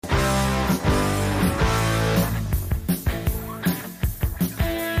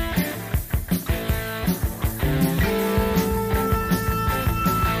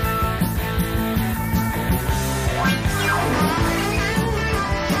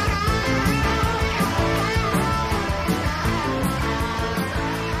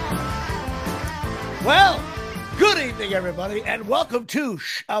morning, everybody, and welcome to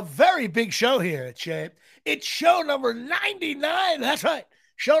a very big show here at Shea. It's show number 99. That's right.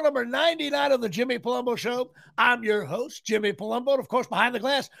 Show number 99 of the Jimmy Palumbo Show. I'm your host, Jimmy Palumbo. And of course, behind the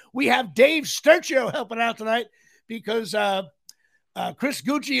glass, we have Dave Sturcio helping out tonight because Chris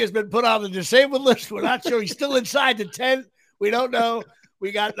Gucci has been put on the disabled list. We're not sure. He's still inside the tent. We don't know.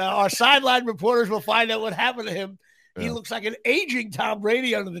 We got our sideline reporters. We'll find out what happened to him. He looks like an aging Tom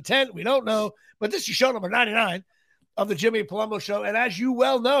Brady under the tent. We don't know. But this is show number 99 of the Jimmy Palumbo Show. And as you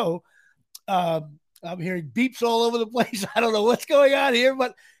well know, I'm hearing beeps all over the place. I don't know what's going on here.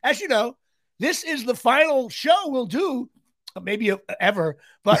 But as you know, this is the final show we'll do, maybe ever,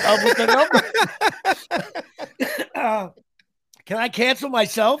 but with the number. Can I cancel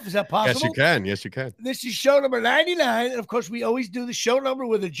myself? Is that possible? Yes, you can. Yes, you can. This is show number 99. And, of course, we always do the show number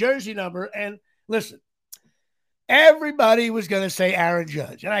with a jersey number. And listen, everybody was going to say Aaron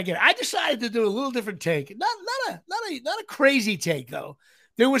Judge. And I get it. I decided to do a little different take. Not a crazy take, though.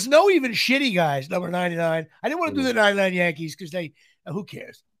 There was no even shitty guys, number 99. I didn't want to do the 99 Yankees because who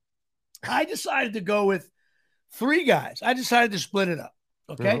cares? I decided to go with three guys. I decided to split it up.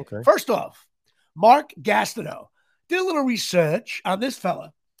 Okay? First off, Mark Gastineau. Did a little research on this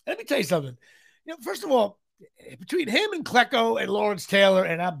fella. Let me tell you something. First of all, between him and Klecko and Lawrence Taylor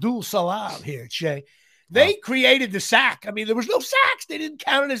and Abdul Salam here at Shea, they created the sack. I mean, there was no sacks. They didn't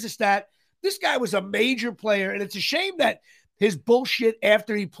count it as a stat. This guy was a major player, and it's a shame that his bullshit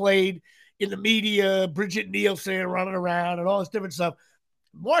after he played in the media, Bridget Nielsen running around and all this different stuff.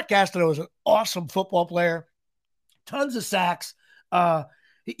 Mark Gastineau was an awesome football player. Tons of sacks.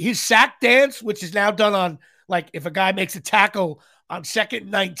 His sack dance, which is now done on, like, if a guy makes a tackle on 2nd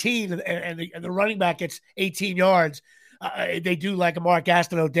and 19 and the running back gets 18 yards, they do like a Mark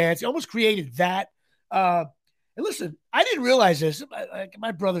Gastineau dance. He almost created that. And listen, I didn't realize this.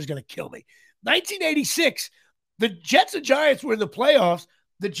 My brother's going to kill me. 1986, the Jets and Giants were in the playoffs.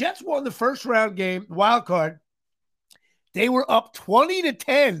 The Jets won the first round game, wild card. They were up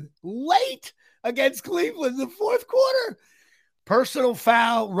 20-10 late against Cleveland in the fourth quarter. Personal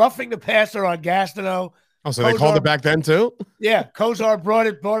foul, roughing the passer on Gastineau. Oh, so they called it back then too? Yeah, Kozar brought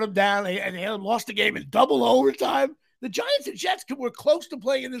him down, and they lost the game in double overtime. The Giants and Jets were close to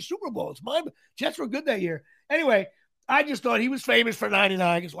playing in the Super Bowl. Jets were good that year. Anyway, I just thought he was famous for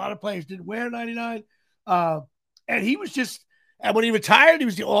 99 because a lot of players didn't wear 99. And he was just, and when he retired, he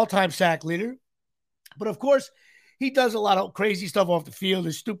was the all-time sack leader. But of course, he does a lot of crazy stuff off the field.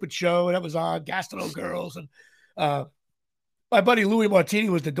 His stupid show that was on, Gastineau Girls, and my buddy Louis Martini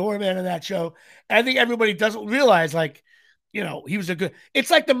was the doorman in that show. And I think everybody doesn't realize, he was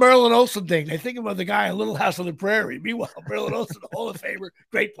it's like the Merlin Olsen thing. They think about the guy in Little House on the Prairie. Meanwhile, Merlin Olsen, the Hall of Famer,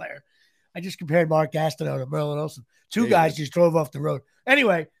 great player. I just compared Mark Gastineau to Merlin Olsen. Two guys just drove off the road.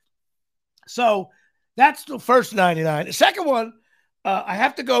 Anyway, so that's the first 99. The second one, I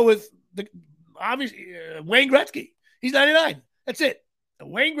have to go with Wayne Gretzky. He's 99. That's it.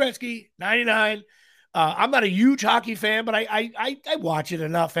 Wayne Gretzky, 99. I'm not a huge hockey fan, but I watch it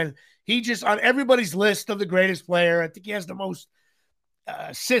enough. And he just, on everybody's list of the greatest player, I think he has the most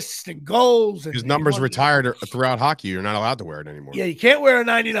assists and goals. His numbers retired throughout hockey. You're not allowed to wear it anymore. Yeah, you can't wear a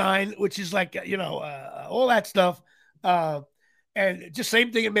 99, which is like, all that stuff. And just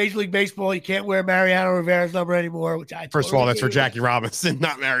same thing in Major League Baseball. You can't wear Mariano Rivera's number anymore, which First of all, that's for Jackie Robinson,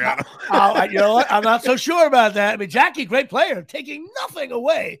 not Mariano. You know what? I'm not so sure about that. I mean, Jackie, great player, taking nothing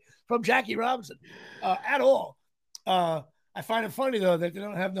away from Jackie Robinson at all. I find it funny, though, that they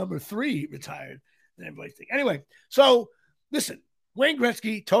don't have number 3 retired. And everybody's thinking. Anyway, so listen, Wayne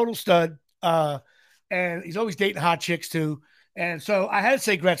Gretzky, total stud. And he's always dating hot chicks, too. And so I had to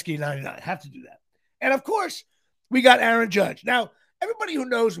say Gretzky 99. I have to do that. And, of course, we got Aaron Judge. Now, everybody who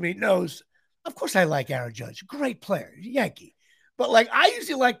knows me knows, of course, I like Aaron Judge. Great player, Yankee. But, I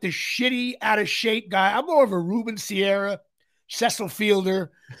usually like the shitty, out-of-shape guy. I'm more of a Ruben Sierra, Cecil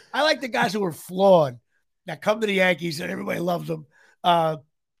Fielder. I like the guys who are flawed that come to the Yankees and everybody loves them. But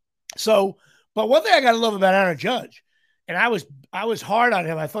one thing I got to love about Aaron Judge, and I was hard on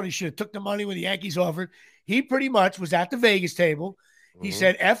him. I thought he should have took the money when the Yankees offered. He pretty much was at the Vegas table. He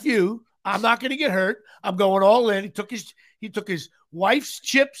said, F you. I'm not going to get hurt. I'm going all in. He took his wife's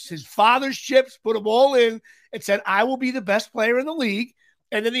chips, his father's chips, put them all in, and said, I will be the best player in the league.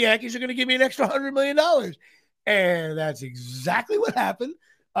 And then the Yankees are going to give me an extra $100 million. And that's exactly what happened.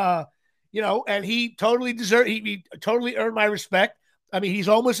 And he totally deserved, he totally earned my respect. I mean, he's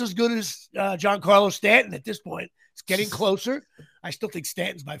almost as good as Giancarlo Stanton at this point. It's getting closer. I still think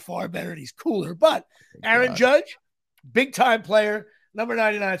Stanton's by far better and he's cooler. But Aaron Judge, big-time player, number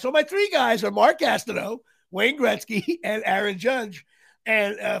 99. So my 3 guys are Mark Gastineau, Wayne Gretzky, and Aaron Judge.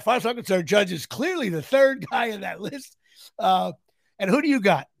 And as far as I'm concerned, Judge is clearly the 3rd guy in that list. And who do you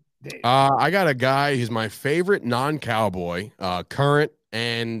got, Dave? I got a guy. He's my favorite non-Cowboy, current,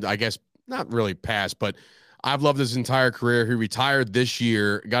 and I guess not really past, but I've loved his entire career. He retired this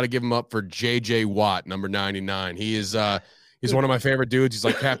year. Got to give him up for J.J. Watt, number 99. He is he's one of my favorite dudes. He's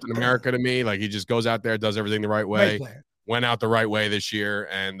like Captain America to me. Like, he just goes out there, does everything the right way. Went out the right way this year,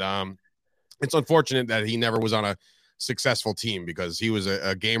 and it's unfortunate that he never was on a successful team because he was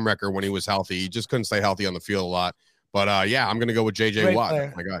a game wrecker when he was healthy. He just couldn't stay healthy on the field a lot. But yeah, I'm gonna go with J.J.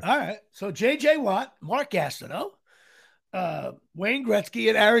 Watt. My guy. All right, so J.J. Watt, Mark Gastineau, Wayne Gretzky,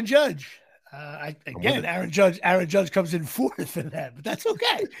 and Aaron Judge. Aaron Judge comes in fourth in that, but that's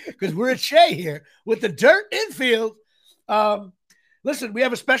okay because we're at Shea here with the dirt infield. Listen, we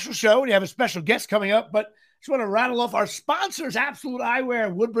have a special show. We have a special guest coming up, but just want to rattle off our sponsors: Absolute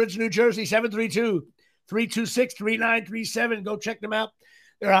Eyewear, Woodbridge, New Jersey, 732-326-3937. Go check them out.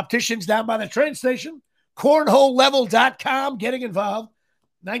 They're opticians down by the train station. CornholeLevel.com. Getting involved.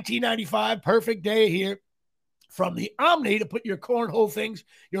 1995, perfect day here. From the Omni to put your cornhole things,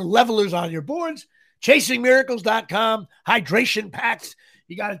 your levelers on your boards. ChasingMiracles.com. Hydration packs.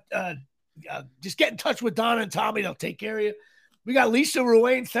 You got to just get in touch with Donna and Tommy. They'll take care of you. We got Lisa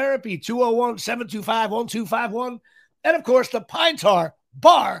Ruane Therapy, 201-725-1251. And, of course, the Pine Tar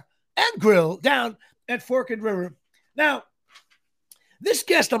Bar and Grill down at Fork and River. Now, this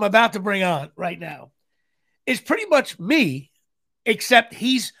guest I'm about to bring on right now is pretty much me, except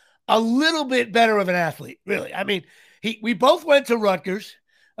he's a little bit better of an athlete, really. I mean, we both went to Rutgers,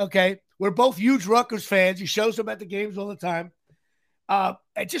 okay? We're both huge Rutgers fans. He shows them at the games all the time.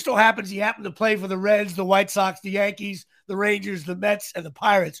 It just so happens he happened to play for the Reds, the White Sox, the Yankees, the Rangers, the Mets, and the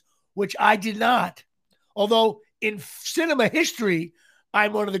Pirates, which I did not. Although in cinema history,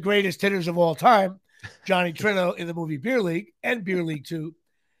 I'm one of the greatest hitters of all time, Johnny Trino in the movie Beer League and Beer League 2.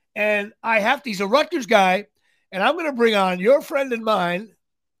 And he's a Rutgers guy, and I'm going to bring on your friend and mine,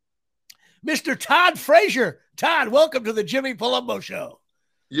 Mr. Todd Frazier. Todd, welcome to the Jimmy Palumbo Show.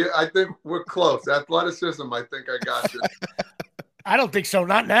 Yeah, I think we're close. Athleticism, I think I got you. I don't think so.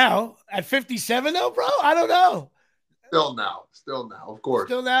 Not now. At 57, though, bro? I don't know. Still now, of course.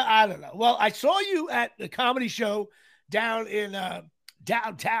 Still now? I don't know. Well, I saw you at the comedy show down in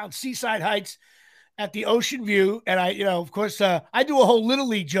downtown Seaside Heights at the Ocean View. And I do a whole Little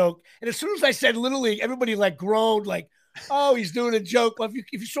League joke. And as soon as I said Little League, everybody like groaned like, oh, he's doing a joke. Well, if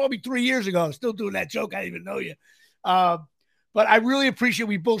you saw me 3 years ago, I'm still doing that joke. I didn't even know you. But I really appreciate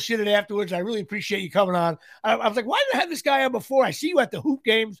we bullshitted afterwards. I really appreciate you coming on. I was like, why didn't I have this guy on before? I see you at the hoop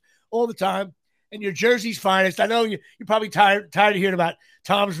games all the time, and you're Jersey's finest. I know you're probably tired of hearing about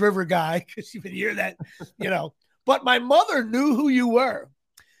Tom's River guy because you've been hearing that, But my mother knew who you were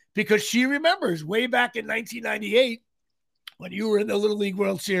because she remembers way back in 1998 when you were in the Little League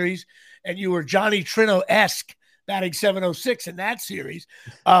World Series and you were Johnny Trino-esque batting 706 in that series.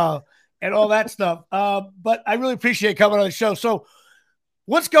 And all that stuff. But I really appreciate coming on the show. So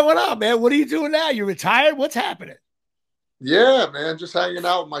what's going on, man? What are you doing now? You retired? What's happening? Yeah, man, just hanging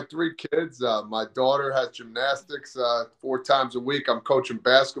out with my 3 kids. My daughter has gymnastics 4 times a week. I'm coaching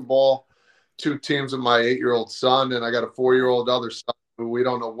basketball, 2 teams with my 8-year-old son, and I got a 4-year-old other son who we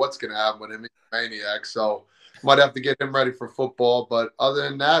don't know what's going to happen with him. He's a maniac, so might have to get him ready for football. But other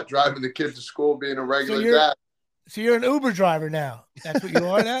than that, driving the kids to school, being a regular dad. So you're an Uber driver now. That's what you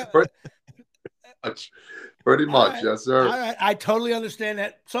are now? Pretty much, right. Yes, sir. All right. I totally understand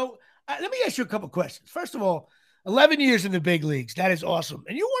that. So let me ask you a couple questions. First of all, 11 years in the big leagues. That is awesome.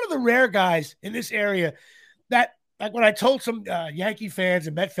 And you're one of the rare guys in this area that, like when I told some Yankee fans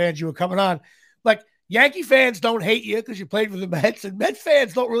and Met fans you were coming on, like Yankee fans don't hate you because you played for the Mets, and Met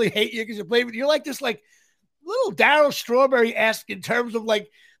fans don't really hate you because you played for – you're like this like little Darryl Strawberry-esque in terms of like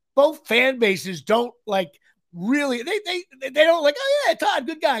both fan bases don't like – really, they don't like, oh yeah, Todd,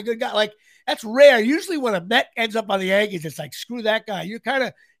 good guy. Like that's rare. Usually when a Met ends up on the Yankees, it's like screw that guy. You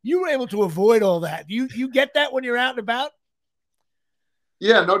were able to avoid all that. You get that when you're out and about?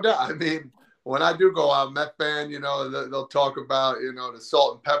 Yeah, no doubt. I mean, when I do go out, Met fan, they'll talk about the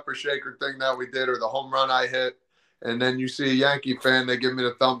salt and pepper shaker thing that we did or the home run I hit, and then you see a Yankee fan, they give me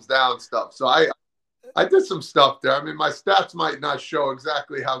the thumbs down stuff. So I did some stuff there. I mean, my stats might not show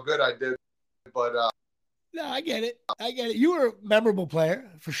exactly how good I did, but no, I get it. You were a memorable player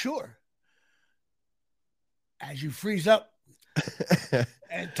for sure. As you freeze up,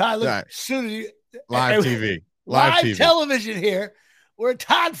 and Todd, look, right. Soon as you live TV, live television here, where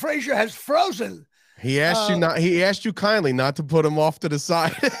Todd Frazier has frozen. He asked you not. He asked you kindly not to put him off to the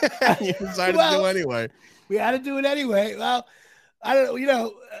side. You decided to do anyway. We had to do it anyway. Well, I don't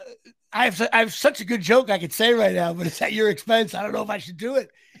know. I have such a good joke I could say right now, but it's at your expense. I don't know if I should do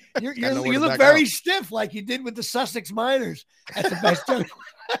it. You look very stiff, like you did with the Sussex Miners at the best joke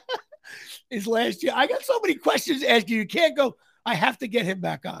is last year. I got so many questions to ask you. You can't go. I have to get him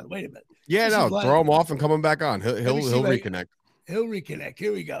back on. Wait a minute. Yeah, throw him off and come him back on. He'll reconnect. He'll reconnect.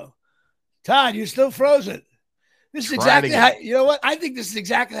 Here we go. Todd, you're still frozen. This is exactly how, you know what? I think this is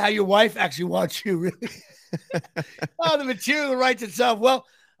exactly how your wife actually wants you, really. Oh, the material writes itself. Well,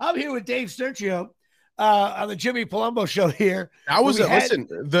 I'm here with Dave Sturcio on the Jimmy Palumbo show here. Listen,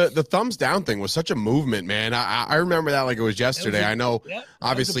 the thumbs down thing was such a movement, man. I remember that like it was yesterday. I know,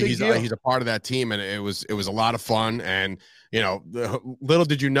 obviously he's a part of that team, and it was a lot of fun. And little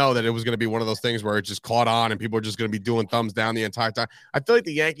did you know that it was going to be one of those things where it just caught on and people are just going to be doing thumbs down the entire time. I feel like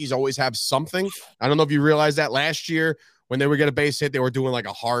the Yankees always have something. I don't know if you realized that last year when they would get a base hit, they were doing like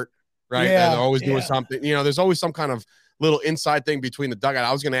a heart, right? Yeah, they're always doing something. There's always some kind of little inside thing between the dugout.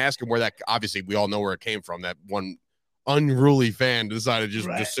 I was going to ask him where that, obviously we all know where it came from. That one unruly fan decided to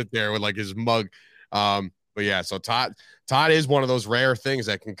just sit there with like his mug. But yeah, so Todd is one of those rare things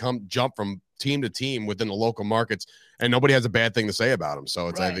that can jump from team to team within the local markets, and nobody has a bad thing to say about him. So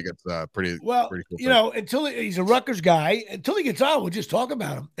I think it's pretty cool. Until he's a Rutgers guy, until he gets on, we'll just talk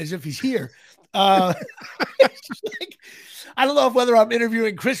about him as if he's here. I don't know whether I'm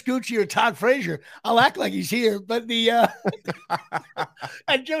interviewing Chris Gucci or Todd Frazier. I'll act like he's here, but and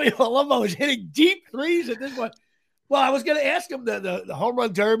Jimmy Palumbo is hitting deep threes at this point. Well, I was going to ask him the home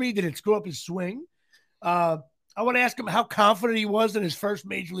run derby. Did it screw up his swing? I want to ask him how confident he was in his first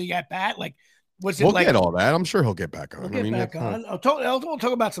major league at bat. Like, we'll get all that. I'm sure he'll get back on. I'll talk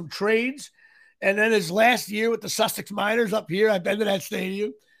about some trades, and then his last year with the Sussex Miners up here. I've been to that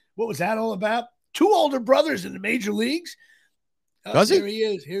stadium. What was that all about? 2 older brothers in the major leagues. Does he? Here he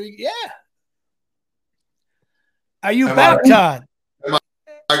is. Yeah. Are you back, Todd? Am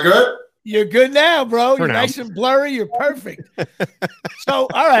I good? You're good now, bro. You're nice and blurry. You're perfect. So,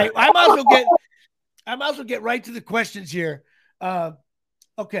 all right. I might as well get right to the questions here.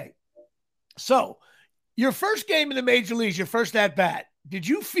 Okay. So, your first game in the major leagues, your first at bat, did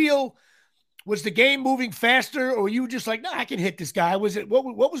you feel was the game moving faster, or were you just like, no, I can hit this guy? Was it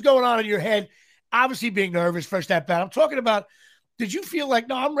what was going on in your head? Obviously, being nervous first at bat. I'm talking about. Did you feel like,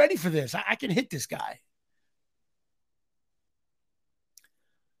 no, I'm ready for this? I can hit this guy.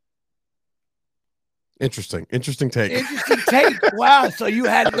 Interesting take. Interesting take. Wow. So you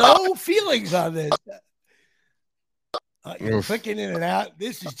had no feelings on this. You're clicking in and out.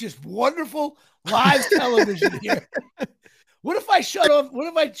 This is just wonderful live television here. What if I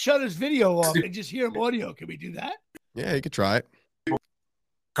shut his video off and just hear him audio? Can we do that? Yeah, you could try it.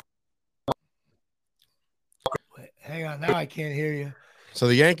 Wait, hang on. Now I can't hear you. So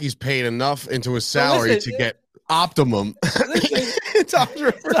the Yankees paid enough into his salary to get optimum.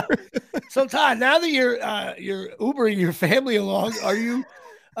 So Todd, now that you're Ubering your family along,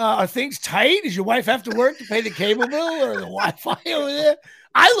 are things tight? Does your wife have to work to pay the cable bill or the Wi-Fi over there?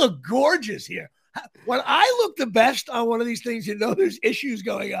 I look gorgeous here. When I look the best on one of these things, there's issues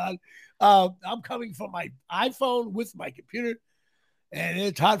going on. I'm coming from my iPhone with my computer,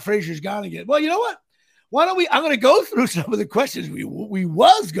 and Todd Frazier's gone again. Well, you know what? Why don't I'm going to go through some of the questions we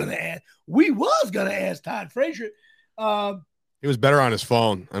was going to ask. We was going to ask Todd Frazier. He was better on his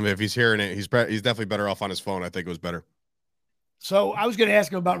phone. I mean, if he's hearing it, he's definitely better off on his phone. I think it was better. So I was going to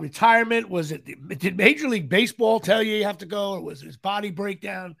ask him about retirement. Did Major League Baseball tell you have to go, or was his body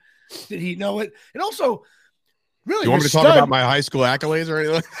breakdown? Did he know it? And also, really, you want me to talk about my high school accolades or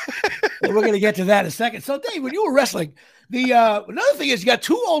anything? Well, we're going to get to that in a second. So, Dave, when you were wrestling, another thing is you got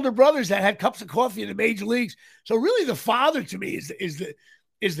 2 older brothers that had cups of coffee in the major leagues. So, really, the father to me is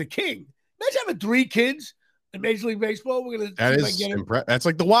the king. Imagine having 3 kids in Major League Baseball. We're going to that's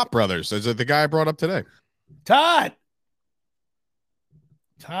like the Watt brothers. That's the guy I brought up today. Todd,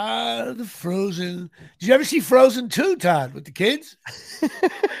 the Frozen. Did you ever see Frozen 2, Todd, with the kids?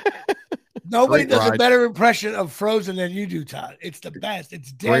 Nobody does a better impression of Frozen than you do, Todd. It's the best.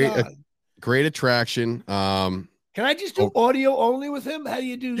 It's dead on. Great attraction. Can I just do audio only with him? How do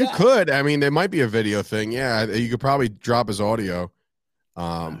you do that? You could. I mean, there might be a video thing. Yeah, you could probably drop his audio.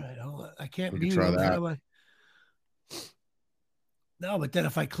 All right, hold on. I can't mute try that. No, but then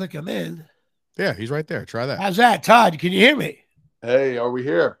if I click him in. Yeah, he's right there. Try that. How's that, Todd? Can you hear me? Hey, are we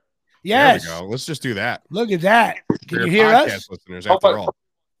here? Yes. There we go. Let's just do that. Look at that. Can you hear us? Listeners, after all.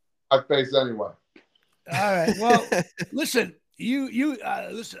 My face anyway. All right. Well, listen,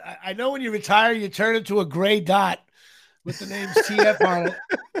 listen. I know when you retire, you turn into a gray dot with the name TF on it,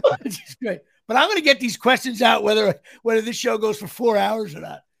 which is great. But I'm going to get these questions out whether this show goes for 4 hours or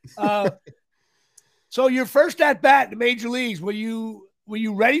not. So your first at bat in the major leagues, were you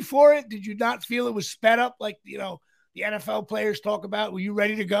ready for it? Did you not feel it was sped up like the NFL players talk about? Were you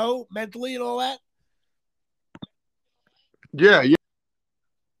ready to go mentally and all that? Yeah.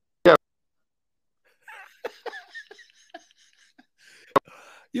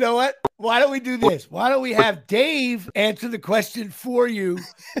 You know what? Why don't we do this? Why don't we have Dave answer the question for you?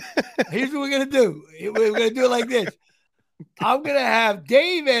 Here's what we're going to do. We're going to do it like this. I'm going to have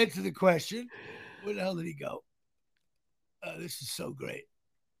Dave answer the question. Where the hell did he go? This is so great.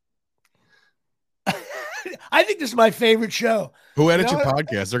 I think this is my favorite show. Who edits your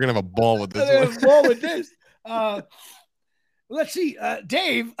podcast? They're going to have a ball with this. They're going to have a ball with this. Let's see.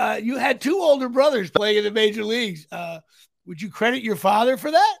 Dave, you had 2 older brothers playing in the major leagues. Would you credit your father for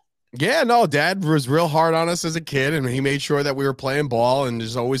that? Yeah, no, Dad was real hard on us as a kid, and he made sure that we were playing ball and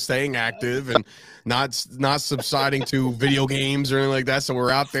just always staying active and not subsiding to video games or anything like that. So we're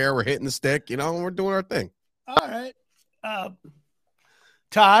out there, we're hitting the stick, and we're doing our thing. All right.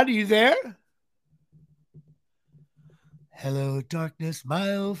 Todd, are you there? Hello, darkness,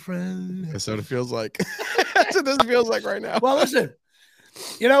 my old friend. That's what it feels like. That's what this feels like right now. Well, listen,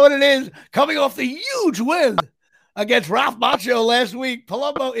 you know what it is? Coming off the huge win against Ralph Macchio last week,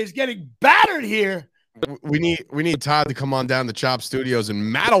 Palumbo is getting battered here. We need Todd to come on down to Chop Studios in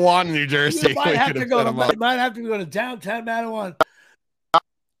Matawan, New Jersey. You might have to go to downtown Matawan.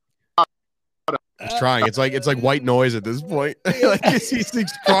 He's trying. It's like white noise at this point. Like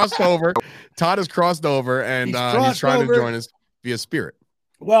he's crossed over. Todd has crossed over, and he's trying to join us via Spirit.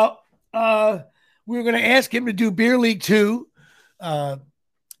 Well, we were going to ask him to do Beer League 2. So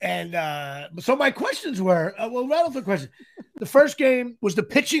my questions were, right off the question. The first game was the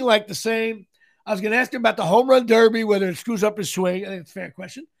pitching like the same. I was going to ask him about the home run derby, whether it screws up his swing. I think it's a fair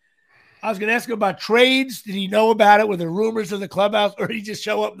question. I was going to ask him about trades. Did he know about it? Were there rumors in the clubhouse, or did he just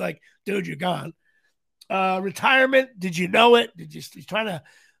show up like, dude, you're gone? Retirement, did you know it? Did you trying to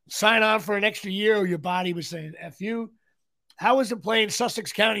sign on for an extra year, or your body was saying F you? How was it playing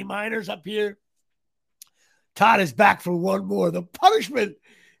Sussex County Miners up here? Todd is back for one more. The punishment.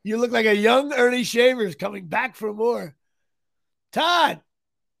 You look like a young Ernie Shavers coming back for more. Todd.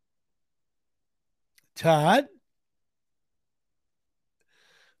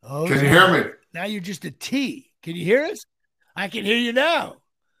 Oh, can you hear me? Now you're just a T. Can you hear us? I can hear you now.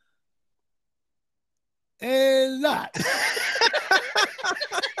 And not.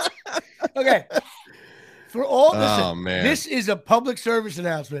 Okay. For all this is a public service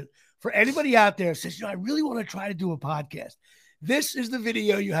announcement for anybody out there who says, I really want to try to do a podcast. This is the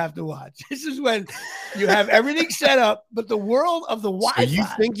video you have to watch. This is when you have everything set up, but the world of the Wi-Fi. So you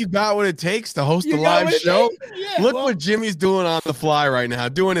think you got what it takes to host a live show? Yeah, Look what Jimmy's doing on the fly right now,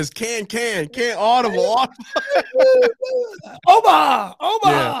 doing his can't audible. Omaha.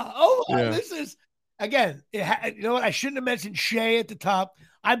 Yeah. This is, again, you know what? I shouldn't have mentioned Shea at the top.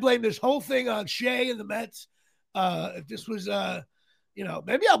 I blame this whole thing on Shea and the Mets. If this was,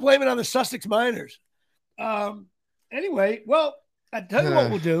 maybe I'll blame it on the Sussex Miners. Anyway, well, I tell you what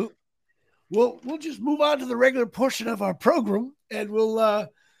we'll do. We'll just move on to the regular portion of our program, and we'll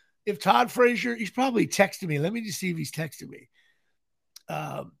if Todd Frazier, he's probably texting me. Let me just see if he's texting me.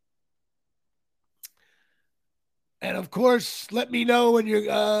 And of course, let me know when you're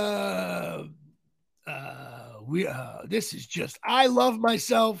this is just, I love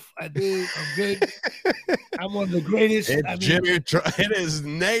myself. I do. I'm good. I'm one of the greatest. It is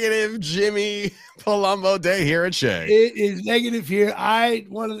negative Jimmy Palumbo Day here at Shea. It is negative here. I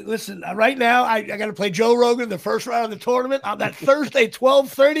want to listen right now. I got to play Joe Rogan in the first round of the tournament on that Thursday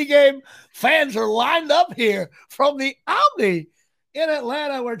 12:30 game. Fans are lined up here from the Omni in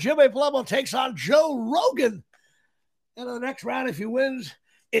Atlanta, where Jimmy Palumbo takes on Joe Rogan. And the next round, if he wins,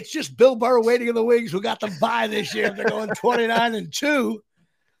 it's just Bill Burr waiting in the wings, who got the bye this year. They're going 29-2.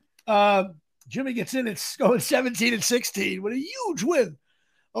 Jimmy gets in. It's going 17-16 with a huge win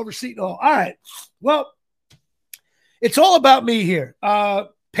over Seton Hall. All right. Well, it's all about me here.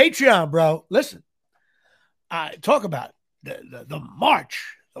 Patreon, bro. Listen, talk about the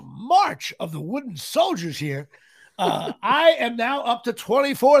march of the wooden soldiers here. I am now up to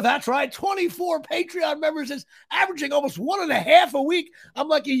 24. That's right. 24 Patreon members is averaging almost 1.5 a week. I'm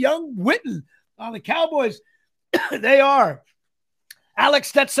like a young Witten on the Cowboys. They are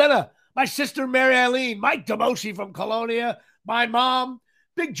Alex Stetsena, my sister Mary Eileen, Mike Demosi from Colonia, my mom,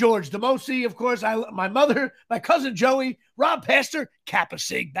 Big George Demosi, of course, my mother, my cousin Joey, Rob Pastor, Kappa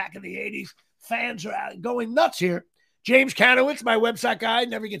Sig back in the 80s. Fans are going nuts here. James Kanowitz, my website guy,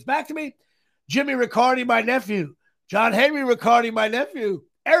 never gets back to me. Jimmy Riccardi, my nephew. John Henry Riccardi, my nephew.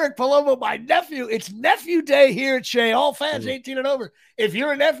 Eric Palumbo, my nephew. It's Nephew Day here at Shea. All fans 18 and over. If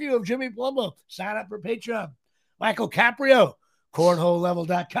you're a nephew of Jimmy Palumbo, sign up for Patreon. Michael Caprio,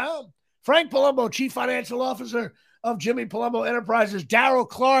 cornholelevel.com. Frank Palumbo, Chief Financial Officer of Jimmy Palumbo Enterprises, Darryl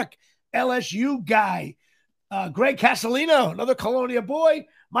Clark, LSU guy, Greg Castellino, another Colonia boy,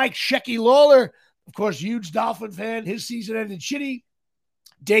 Mike Shecky Lawler, of course, huge Dolphin fan. His season ended shitty.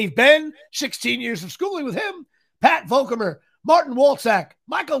 Dave Ben, 16 years of schooling with him. Pat Volkemer, Martin Walczak,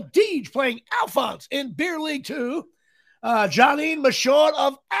 Michael Deege playing Alphonse in Beer League 2. Johnine Michaud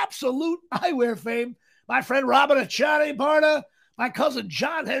of Absolute Eyewear fame. My friend Robin Achane Barna. My cousin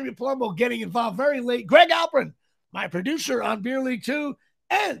John Henry Palumbo getting involved very late. Greg Alprin, my producer on Beer League 2.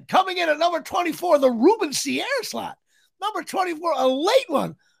 And coming in at number 24, the Ruben Sierra slot. Number 24, a late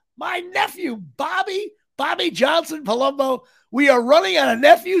one. My nephew, Bobby Johnson Palumbo. We are running out of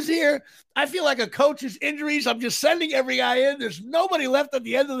nephews here. I feel like a coach's injuries. I'm just sending every guy in. There's nobody left at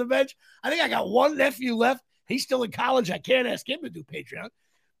the end of the bench. I think I got one nephew left. He's still in college. I can't ask him to do Patreon.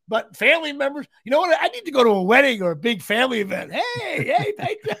 But family members, you know what? I need to go to a wedding or a big family event. Hey,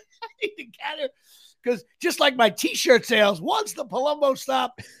 Patreon. I need to gather. Because just like my T-shirt sales, once the Palumbo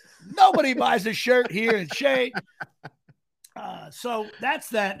stop, nobody buys a shirt here in Shea. So that's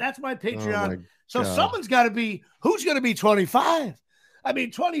that. That's my Patreon. So someone's got to be, who's going to be 25? I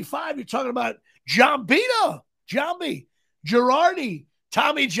mean, 25, you're talking about John Bino, Jambi, Girardi,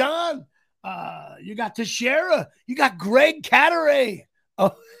 Tommy John. You got Teixeira. You got Greg Cataray.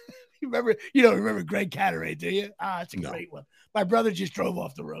 Oh, you don't remember Greg Cataray, do you? It's a great one. My brother just drove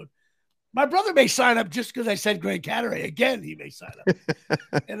off the road. My brother may sign up just because I said Greg Cataray. Again, he may sign up.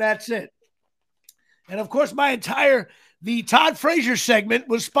 And that's it. And, of course, the Todd Frazier segment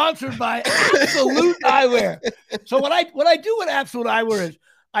was sponsored by Absolute Eyewear. So what I do with Absolute Eyewear is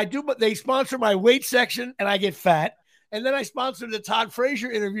they sponsor my weight section and I get fat. And then I sponsor the Todd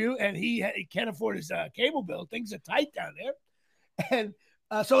Frazier interview and he can't afford his cable bill. Things are tight down there. And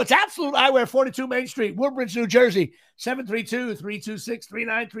so it's Absolute Eyewear, 42 Main Street, Woodbridge, New Jersey,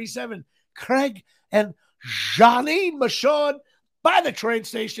 732-326-3937. Craig and Johnine Michaud by the train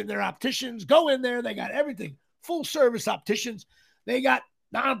station. They're opticians. Go in there. They got everything. Full service opticians. They got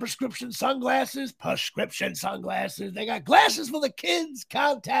non-prescription sunglasses, prescription sunglasses. They got glasses for the kids,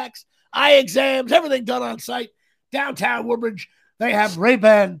 contacts, eye exams, everything done on site. Downtown Woodbridge. They have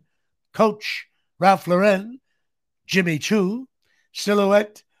Ray-Ban, Coach, Ralph Lauren, Jimmy Choo,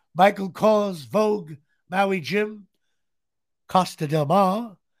 Silhouette, Michael Kors, Vogue, Maui Jim, Costa Del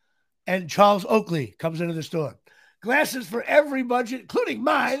Mar, and Charles Oakley comes into the store. Glasses for every budget, including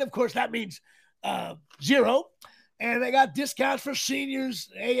mine. Of course, that means zero. And they got discounts for seniors,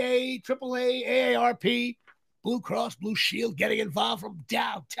 AA, AAA, AARP, Blue Cross, Blue Shield, getting involved from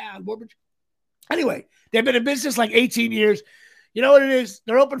downtown Woodbridge. Anyway, they've been in business like 18 years. You know what it is?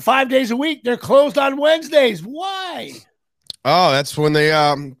 They're open 5 days a week. They're closed on Wednesdays. Why? Oh, that's when they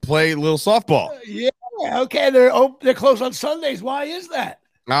play little softball. Yeah. Okay. They're closed on Sundays. Why is that?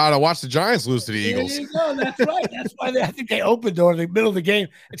 To watch the Giants lose to the Eagles. There you go. That's right. That's why I think they opened during the middle of the game.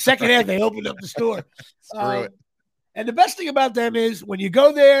 In second half, they opened up the store. Screw it. And the best thing about them is when you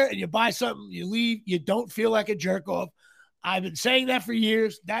go there and you buy something, you leave, you don't feel like a jerk off. I've been saying that for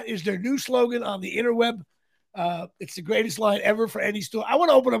years. That is their new slogan on the interweb. It's the greatest line ever for any store. I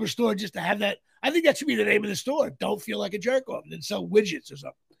want to open up a store just to have that. I think that should be the name of the store. Don't feel like a jerk off and then sell widgets or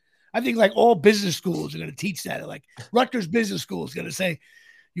something. I think like all business schools are going to teach that. Like Rutgers Business School is going to say,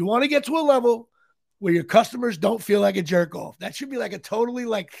 you want to get to a level where your customers don't feel like a jerk off. That should be like a totally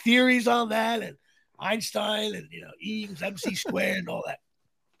like theories on that and Einstein and, E equals MC squared and all that.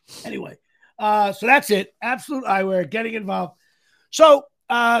 Anyway, so that's it. Absolute Eyewear getting involved. So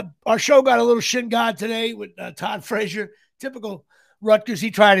our show got a little shin god today with Todd Frazier. Typical Rutgers.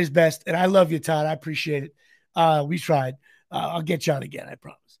 He tried his best. And I love you, Todd. I appreciate it. We tried. I'll get you on again, I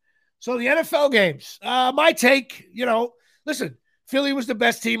promise. So the NFL games. My take, listen, Philly was the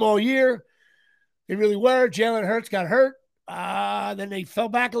best team all year. They really were. Jalen Hurts got hurt. Then they fell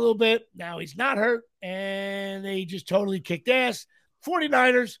back a little bit. Now he's not hurt. And they just totally kicked ass.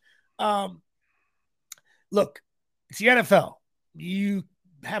 49ers. Look, it's the NFL. You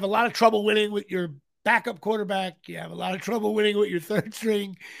have a lot of trouble winning with your backup quarterback. You have a lot of trouble winning with your third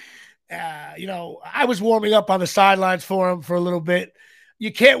string. I was warming up on the sidelines for him for a little bit.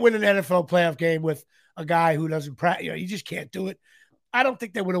 You can't win an NFL playoff game with a guy who doesn't practice. You just can't do it. I don't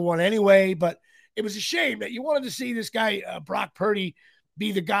think they would have won anyway, but it was a shame that you wanted to see this guy, Brock Purdy,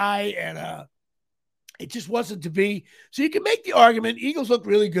 be the guy, and it just wasn't to be. So you can make the argument. Eagles look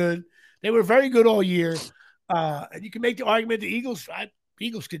really good. They were very good all year. And you can make the argument the Eagles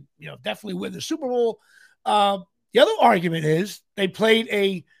could, definitely win the Super Bowl. The other argument is they played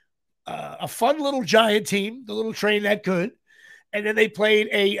a fun little Giant team, the little train that could, and then they played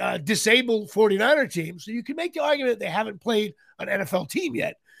a disabled 49er team. So you can make the argument they haven't played an NFL team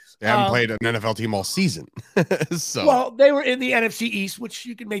yet. They haven't played an NFL team all season. So well, they were in the NFC East, which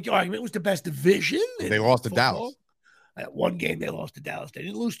you can make the argument was the best division. They lost to Dallas. One game they lost to Dallas. They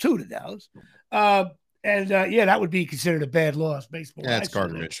didn't lose 2 to Dallas. That would be considered a bad loss. Baseball. Yeah, it's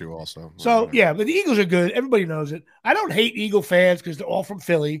Gardner Minshew also. So, yeah, but the Eagles are good. Everybody knows it. I don't hate Eagle fans because they're all from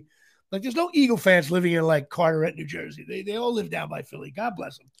Philly. Like, there's no Eagle fans living in, like, Carteret, New Jersey. They all live down by Philly. God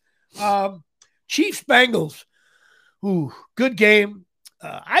bless them. Chiefs-Bengals. Ooh, good game.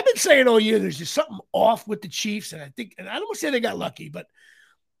 I've been saying all year there's just something off with the Chiefs, and I don't want to say they got lucky, but,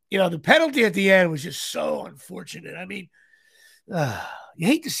 the penalty at the end was just so unfortunate. I mean, you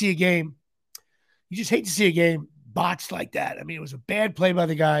hate to see a game. You just hate to see a game botched like that. I mean, it was a bad play by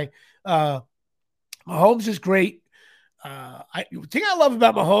the guy. Mahomes is great. The thing I love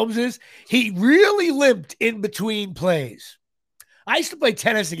about Mahomes is he really limped in between plays. I used to play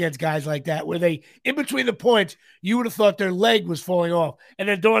tennis against guys like that where in between the points, you would have thought their leg was falling off. And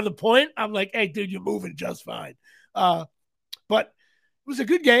then during the point, I'm like, hey, dude, you're moving just fine. But it was a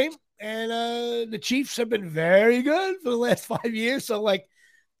good game. And the Chiefs have been very good for the last 5 years. So,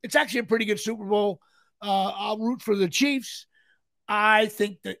 it's actually a pretty good Super Bowl. I'll root for the Chiefs. I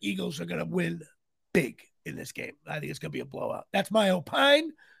think the Eagles are going to win big in this game. I think it's going to be a blowout. That's my opine.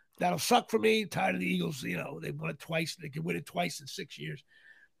 That'll suck for me. Tired of the Eagles. They've won it twice. They can win it twice in 6 years.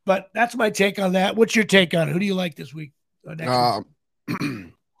 But that's my take on that. What's your take on it? Who do you like this week? Next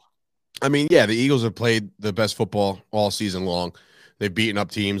week? I mean, yeah, the Eagles have played the best football all season long. They've beaten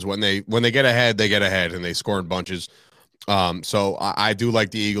up teams. When they get ahead, and they score in bunches. So I do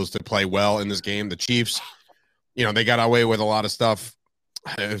like the Eagles to play well in this game. The Chiefs, they got away with a lot of stuff.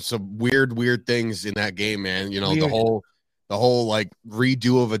 Some weird things in that game, man. The whole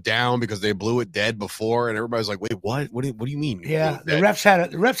redo of a down because they blew it dead before, and everybody's like, "Wait, what? What do you mean?" Yeah, the refs had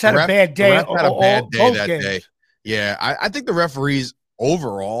a bad day. The refs had a bad day that day. Yeah, I think the referees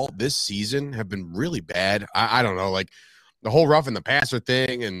overall this season have been really bad. I don't know, the whole roughing the passer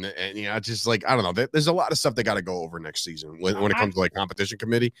thing, and just I don't know. There's a lot of stuff they got to go over next season when it comes to competition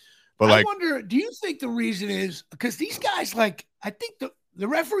committee. But I wonder, do you think the reason is because these guys I think the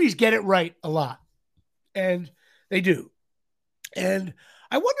referees get it right a lot, and they do. And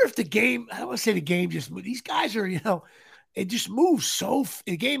I wonder if the game, I don't want to say the game just moved. These guys are, it just moves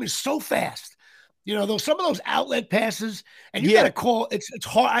the game is so fast. Some of those outlet passes, and you got to call. It's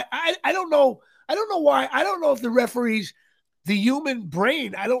hard. I don't know. I don't know why. I don't know if the referees. The human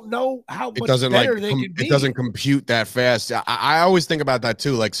brain, I don't know how much better they can be. It doesn't compute that fast. I always think about that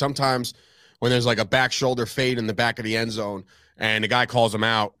too. Sometimes when there's a back shoulder fade in the back of the end zone and the guy calls him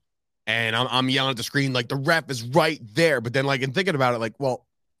out and I'm yelling at the screen, the ref is right there. But then in thinking about it, well,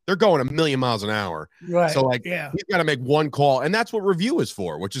 they're going a million miles an hour. Right. So he's got to make one call. And that's what review is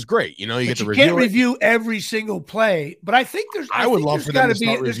for, which is great. You get to review. You can't review every single play, but I think there's got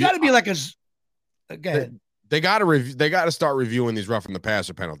to be like a, go ahead. They got to start reviewing these roughing the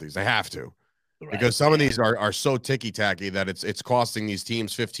passer penalties. They have to, because some of these are so ticky tacky that it's costing these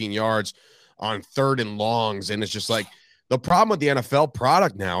teams 15 yards on 3rd and longs. And it's just the problem with the NFL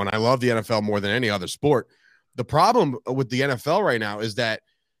product now. And I love the NFL more than any other sport. The problem with the NFL right now is that,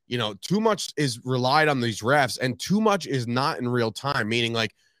 too much is relied on these refs and too much is not in real time. Meaning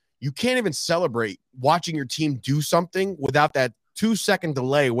you can't even celebrate watching your team do something without that 2-second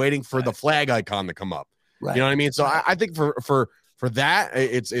delay waiting for the flag icon to come up. Right. You know what I mean? So I think for that,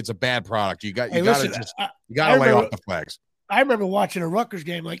 it's a bad product. You got to lay off the flags. I remember watching a Rutgers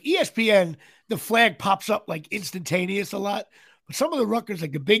game, ESPN, the flag pops up instantaneous a lot. But some of the Rutgers,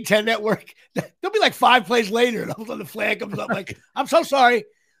 the Big Ten Network, they'll be 5 plays later, and all of a sudden the flag comes up. I'm so sorry.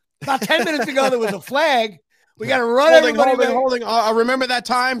 About 10 minutes ago, there was a flag. We got to run holding. I remember that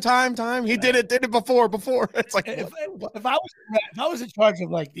time. He did it before. It's if I was in charge of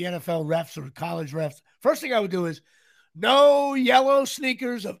the NFL refs or college refs, first thing I would do is no yellow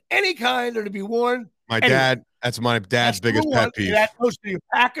sneakers of any kind are to be worn. That's my dad's biggest pet peeve. That goes to your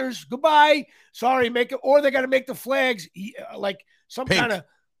Packers. Goodbye. Sorry, or they got to make the flags some pink. Kind of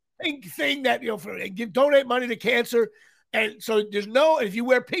pink thing that donate money to cancer. And so if you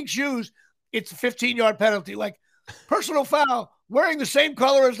wear pink shoes, it's a 15-yard penalty. Personal foul, wearing the same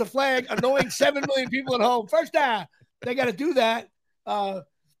color as the flag, annoying 7 million people at home. First down. They got to do that.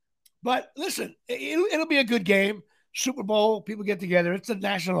 But listen, it'll be a good game. Super Bowl, people get together. It's a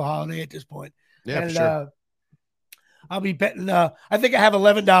national holiday at this point. Yeah, for sure. I'll be betting. I think I have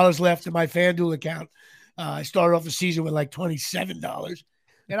 $11 left in my FanDuel account. I started off the season with $27,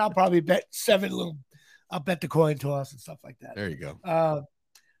 and I'll probably bet I'll bet the coin toss and stuff like that. There you go.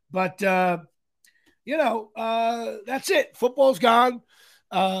 But that's it. Football's gone.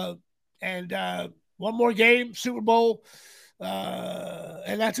 And one more game, Super Bowl.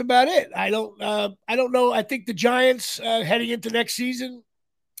 And that's about it. I don't know. I think the Giants heading into next season,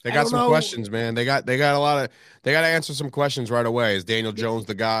 They got some questions, man. They got they got to answer some questions right away. Is Daniel Jones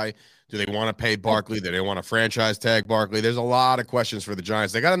the guy? Do they want to pay Barkley? Do they want to franchise tag Barkley? There's a lot of questions for the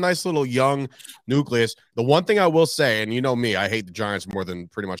Giants. They got a nice little young nucleus. The one thing I will say, and you know me, I hate the Giants more than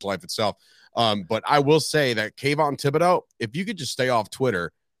pretty much life itself. But I will say that Kayvon Thibodeau, if you could just stay off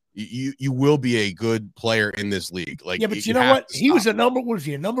Twitter, you will be a good player in this league. Like, yeah, but you know what? He was a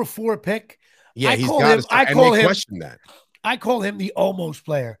number 4 pick. Yeah, I call him that. I call him the almost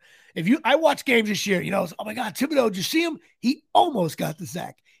player. I watch games this year, oh my God, Thibodeau, did you see him? He almost got the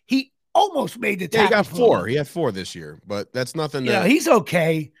sack. He almost made the tackle. He got 4. He had 4 this year, but that's nothing. He's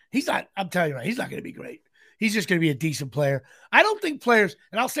okay. He's not, I'm telling you right, he's not going to be great. He's just going to be a decent player. I don't think players,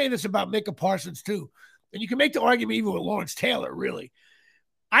 and I'll say this about Micah Parsons too, and you can make the argument even with Lawrence Taylor, really.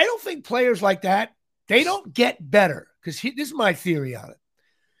 I don't think players like that, they don't get better, because this is my theory on it.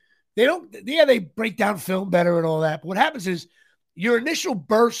 They break down film better and all that. But what happens is your initial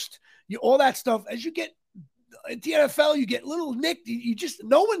burst, all that stuff, as you get at the NFL, you get little nicked.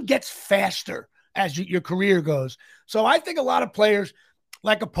 No one gets faster as your career goes. So I think a lot of players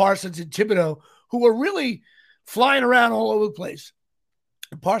like a Parsons and Thibodeau, who are really flying around all over the place.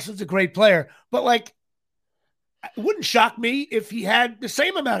 And Parsons is a great player, but it wouldn't shock me if he had the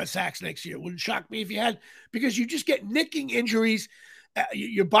same amount of sacks next year. It wouldn't shock me if he had, because you just get nicking injuries.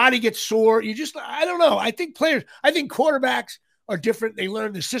 Your body gets sore. I don't know. I think quarterbacks are different. They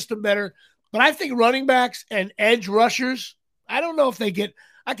learn the system better. But I think running backs and edge rushers, I don't know if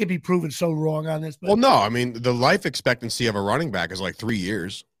I could be proven so wrong on this. But. Well, no, I mean, the life expectancy of a running back is like 3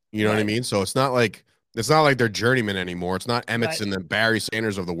 years. You know what I mean? So it's not like they're journeymen anymore. It's not Emmett's and the Barry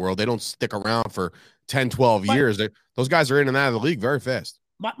Sanders of the world. They don't stick around for 10, 12 years. Those guys are in and out of the league very fast.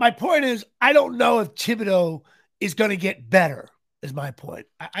 My point is, I don't know if Thibodeau is going to get better, is my point.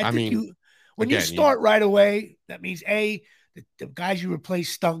 I think when you start right away, that means, the guys you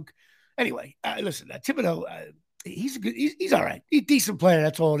replace stunk. Anyway, listen, Thibodeau, he's all right. He's a decent player.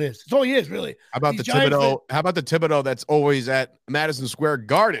 That's all it is. That's all he is, really. How about the Thibodeau that's always at Madison Square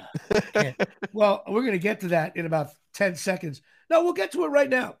Garden? Yeah. Well, we're going to get to that in about 10 seconds. No, we'll get to it right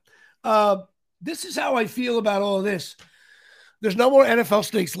now. This is how I feel about all of this. There's no more NFL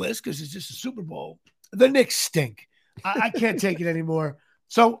stinks list because it's just a Super Bowl. The Knicks stink. I can't take it anymore.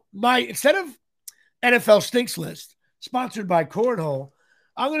 So instead of NFL stinks list, sponsored by Cornhole,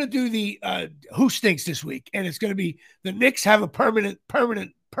 I'm going to do the who stinks this week, and it's going to be the Knicks have a permanent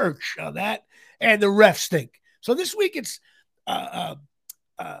perch on that, and the refs stink. So this week it's the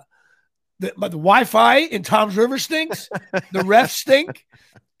Wi-Fi in Tom's River stinks, the refs stink,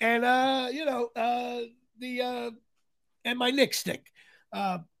 and and my Knicks stink.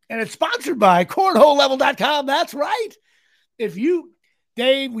 And it's sponsored by cornholelevel.com. That's right. If you,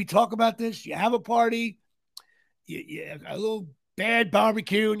 Dave, we talk about this, you have a party, you have a little bad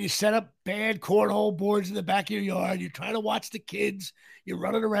barbecue, and you set up bad cornhole boards in the back of your yard. You're trying to watch the kids. You're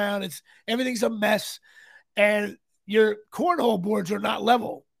running around. Everything's a mess, and your cornhole boards are not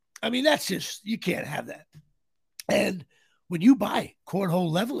level. I mean, you can't have that. And when you buy cornhole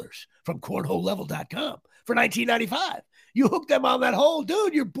levelers from cornholelevel.com for $19.95, you hook them on that hole,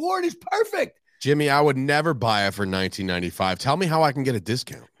 dude. Your board is perfect. Jimmy, I would never buy it for $19.95. Tell me how I can get a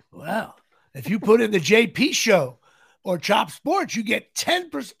discount. Well, if you put in the JP Show or Chop Sports, you get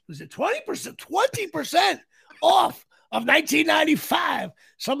 10%, is it 20%? 20% off of $19.95.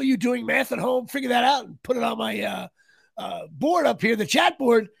 Some of you doing math at home, figure that out and put it on my board up here, the chat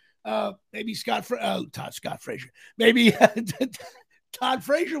board. Maybe Scott Frazier. Maybe Todd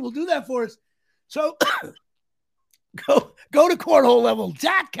Frazier will do that for us. So go to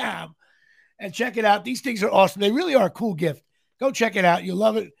cornholelevel.com and check it out. These things are awesome. They really are a cool gift. Go check it out. You'll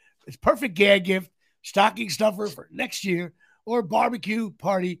love it. It's perfect gag gift. Stocking stuffer for next year, or barbecue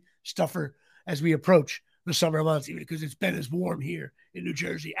party stuffer as we approach the summer months, even because it's been as warm here in New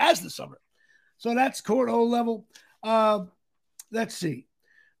Jersey as the summer. So that's Cornhole Level. Let's see.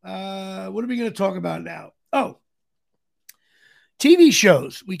 What are we going to talk about now? Oh, TV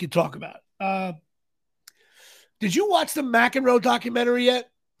shows we could talk about. Did you watch the McEnroe documentary yet?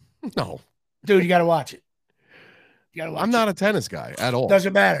 No. Dude, you got to watch it. I'm not a tennis guy at all.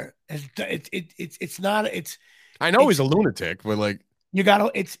 Doesn't matter. It's not. I know he's a lunatic, but like you got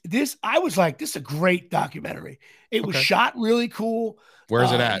to. It's this. I was like, this is a great documentary. It was shot really cool. Where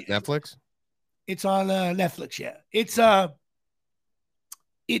is it at? Netflix. It's on Netflix. Yeah,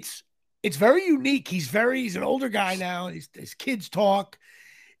 it's very unique. He's an older guy now. And his kids talk.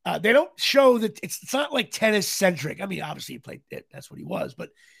 They don't show that it's not like tennis centric. I mean, obviously he played it. That's what he was, but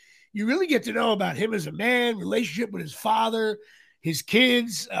you really get to know about him as a man, relationship with his father, his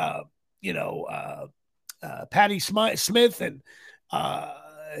kids, Patty Smith and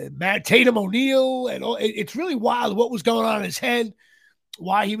Matt Tatum O'Neal, and it's really wild what was going on in his head,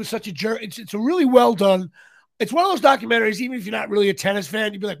 why he was such a jerk. It's a really well done. It's one of those documentaries. Even if you're not really a tennis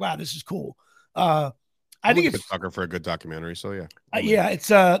fan, you'd be like, "Wow, this is cool." I think it's sucker for a good documentary. So yeah, it's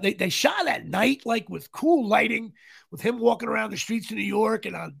they shot at night, like with cool lighting, with him walking around the streets of New York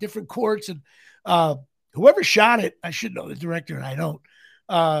and on different courts. And whoever shot it, I should know the director, and I don't.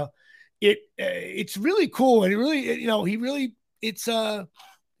 It's really cool, and it's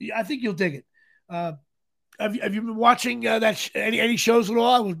I think you'll dig it. Have you been watching any shows at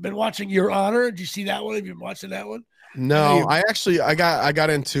all? I've been watching Your Honor. Did you see that one? Have you been watching that one? No, I got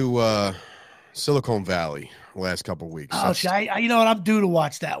into Silicon Valley the last couple of weeks. Oh, you know what? I'm due to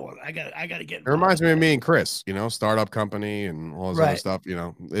watch that one. I got to get. It reminds me of me and Chris. Startup company and all this other stuff.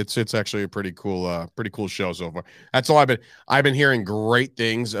 It's actually a pretty cool show so far. That's all I've been hearing great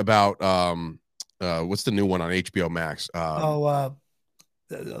things about. What's the new one on HBO Max?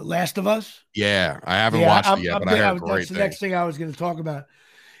 The Last of Us. Yeah, I haven't watched it yet, but I heard great things. That's the next thing I was going to talk about.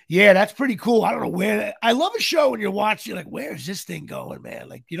 Yeah, that's pretty cool. I don't know where. I love a show when you're watching, you're like, where is this thing going, man?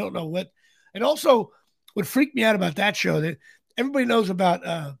 Like, you don't know what. And also, what freaked me out about that show, that everybody knows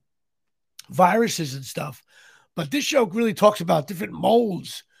about viruses and stuff, but this show really talks about different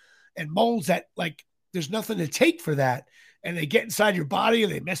molds that, like, there's nothing to take for that. And they get inside your body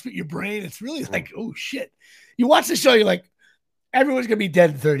and they mess with your brain. It's really like, oh, shit. You watch the show, you're like, everyone's going to be dead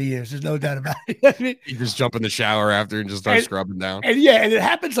in 30 years. There's no doubt about it. You just jump in the shower after and just start scrubbing down. And it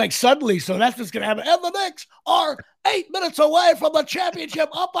happens like suddenly. So that's what's going to happen. And the Knicks are 8 minutes away from the championship,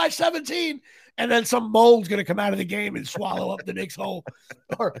 up by 17. And then some mold's going to come out of the game and swallow up the Knicks whole.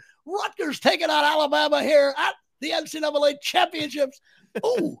 Or Rutgers taking on Alabama here at the NCAA championships.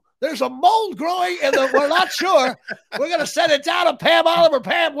 Ooh, there's a mold growing, and we're not sure. We're going to send it down to Pam Oliver.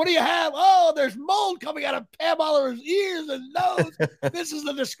 Pam, what do you have? Oh, there's mold coming out of Pam Oliver's ears and nose. This is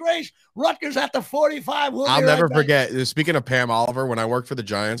a disgrace. Rutgers at the 45. I'll never forget. Speaking of Pam Oliver, when I worked for the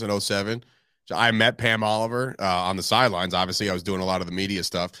Giants in 2007, I met Pam Oliver on the sidelines. Obviously, I was doing a lot of the media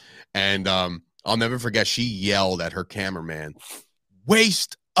stuff. And I'll never forget, she yelled at her cameraman,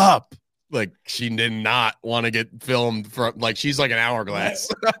 "Waist up." Like, she did not want to get filmed from, like, she's like an hourglass.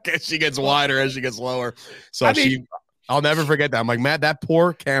 She gets wider as she gets lower. So I'll never forget that. I'm like, man, that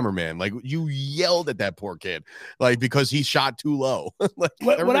poor cameraman, like, you yelled at that poor kid, like, because he shot too low. Like,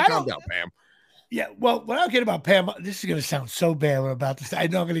 calm down, Pam. Yeah, well, what I don't get about Pam, this is going to sound so bad when I'm about to say, I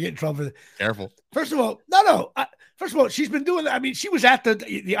know I'm going to get in trouble for this. Careful. First of all, first of all, she's been doing that. I mean, she was at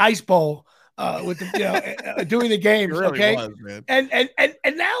the Ice Bowl with the, doing the games, really okay? was, man.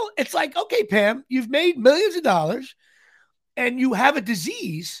 And now it's like, okay, Pam, you've made millions of dollars and you have a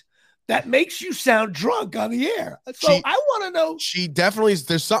disease that makes you sound drunk on the air. So I want to know. She definitely is.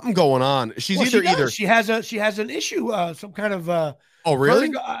 There's something going on. She has an issue, some kind of oh,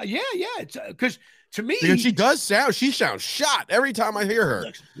 really? Yeah. It's because to me, because she sounds shot every time I hear her.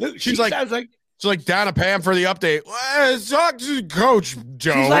 She sounds like. She's like, down to Pam for the update. Talk to Coach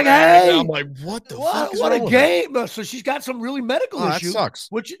Joe. She's like, hey. And I'm like, what the fuck? What a game. So she's got some really medical issue. That sucks.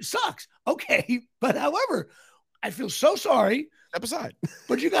 Which sucks. Okay. But however, I feel so sorry. Step aside.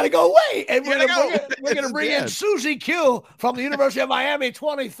 But you got to go away. And we're going to bring in Susie Q from the University of Miami,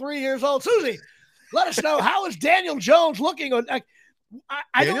 23 years old. Susie, let us know, how is Daniel Jones looking?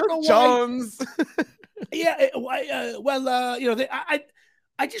 I don't know Jones. why.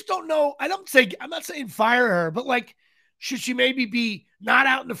 I just don't know. I'm not saying fire her, but like, should she maybe be not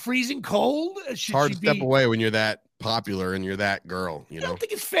out in the freezing cold? It's hard to step away when you're that popular and you're that girl. I don't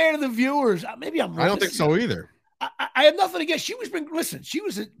think it's fair to the viewers. Maybe I'm wrong. I don't think so either. I have nothing against. She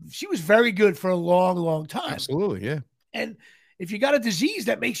was very good for a long, long time. Absolutely, yeah. And if you got a disease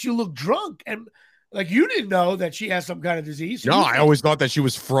that makes you look drunk, and like, you didn't know that she has some kind of disease. No, I always thought that she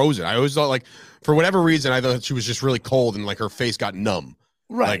was frozen. I always thought, like, for whatever reason, I thought she was just really cold and like her face got numb.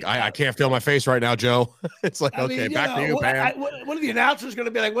 Right. Like, I can't feel my face right now, Joe. It's like, okay, back to you, Pam. One of the announcers going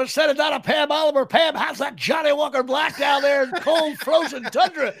to be like, "We'll send it down to Pam Oliver. Pam, how's that Johnny Walker Black down there in cold, frozen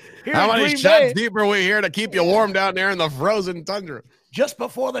tundra? How many shots deep are we here to keep you warm down there in the frozen tundra?" Just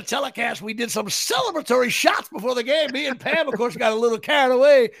before the telecast, we did some celebratory shots before the game. Me and Pam, of course, got a little carried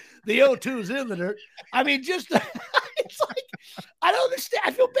away. The O2's in the dirt. I mean, just it's like, I don't understand.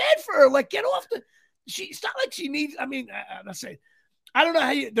 I feel bad for her. Like, get off the. It's not like she needs. I mean, I'm not saying. I don't know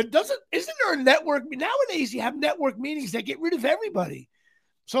how isn't there a network? Nowadays, you have network meetings that get rid of everybody.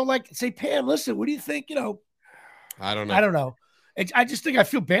 So, like, say, Pam, listen, what do you think? I don't know. I just think I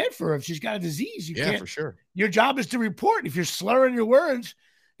feel bad for her if she's got a disease. You can't, for sure. Your job is to report. If you're slurring your words,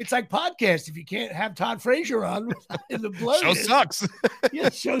 it's like podcast. If you can't have Todd Frazier on in the blur, Show sucks.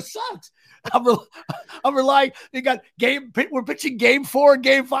 Yeah, show sucks. I'm relying. They got we're pitching game 4 and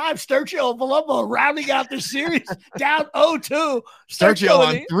game 5. Sturgill and Palumbo rounding out the series down 0-2. Sturgill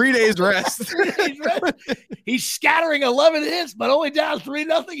on 3 days rest. 3 days rest. He's scattering 11 hits, but only down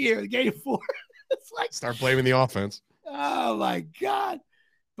 3-0 here in game 4. It's like start blaming the offense. Oh my God.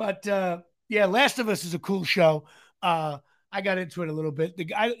 But yeah, Last of Us is a cool show. I got into it a little bit.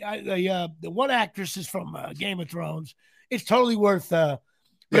 The one actress is from Game of Thrones. It's totally worth.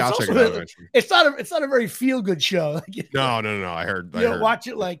 Yeah, I'll check it out eventually. It's not a very feel good show. No. I heard. You don't watch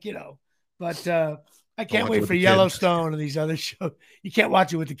it but I can't wait for Yellowstone and these other shows. You can't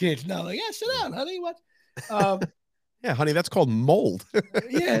watch it with the kids. No, sit down, honey. Watch. Yeah, honey, that's called mold.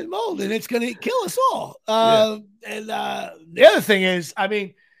 Yeah, mold, and it's going to kill us all. And the other thing is,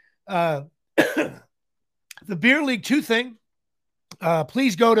 the Beer League 2 thing.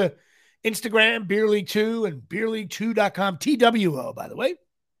 Please go to Instagram, Beer League 2, and beerleague2.com, TWO, by the way.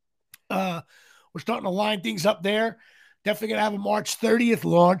 We're starting to line things up there. Definitely going to have a March 30th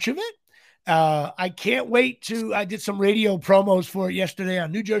launch of it. I can't wait I did some radio promos for it yesterday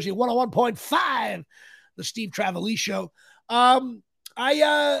on New Jersey 101.5, the Steve Travelli Show. I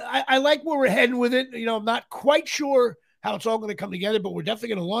like where we're heading with it. I'm not quite sure how it's all going to come together, but we're definitely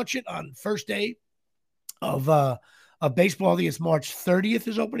going to launch it on first day of baseball. I think it's March 30th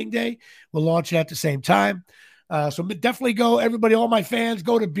is opening day. We'll launch it at the same time. So definitely go, everybody, all my fans,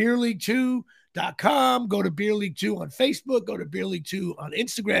 go to beerleague2.com, go to Beer League 2 on Facebook, go to Beer League 2 on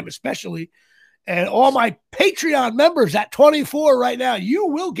Instagram, especially. And all my Patreon members at 24 right now, you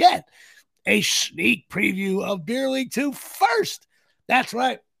will get a sneak preview of Beer League 2 first. That's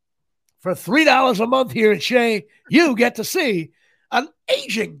right. For $3 a month here at Shea, you get to see an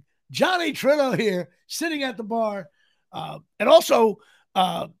aging Johnny Trino here sitting at the bar. And also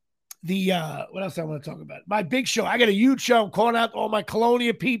what else I want to talk about? My big show. I got a huge show. I'm calling out all my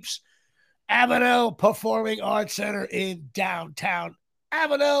Colonia peeps. Avenel Performing Arts Center in downtown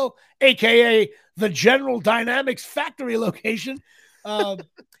Avenel, a.k.a. the General Dynamics factory location.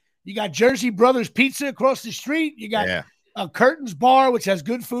 You got Jersey Brothers Pizza across the street. You got Curtains Bar, which has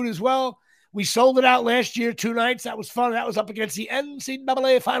good food as well. We sold it out last year, 2 nights. That was fun. That was up against the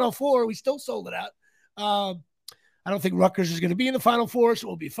NCAA Final Four. We still sold it out. I don't think Rutgers is going to be in the Final Four, so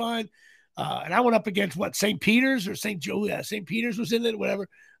we'll be fine. And I went up against, St. Peter's or St. Joe? Yeah, St. Peter's was in it, whatever.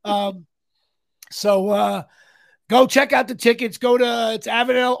 So go check out the tickets. It's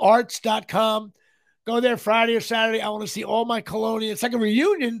avenelarts.com. Go there Friday or Saturday. I want to see all my Colonia. It's like a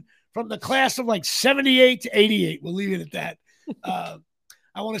reunion from the class of 78 to 88. We'll leave it at that.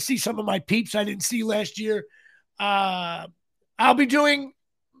 I want to see some of my peeps I didn't see last year. I'll be doing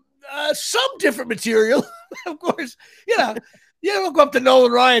some different material. Of course, you don't go up to Nolan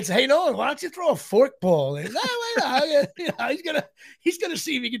Ryan and say, "Hey, Nolan, why don't you throw a forkball?" He's gonna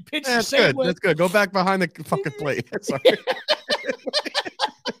see if he can pitch the same way. That's good. Go back behind the fucking plate. Sorry.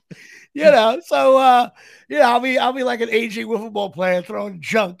 So I'll be like an aging wiffle ball player throwing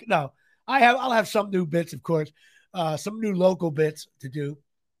junk. No, I'll have some new bits, of course, some new local bits to do.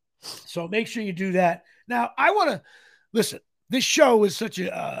 So make sure you do that. Now, I want to listen. This show is such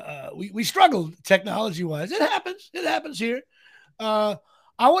we struggled technology-wise. It happens here. I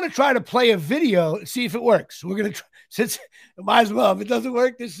want to try to play a video and see if it works. We're going to since it might as well. If it doesn't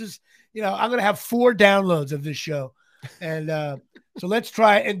work, this is, I'm going to have 4 downloads of this show. And so let's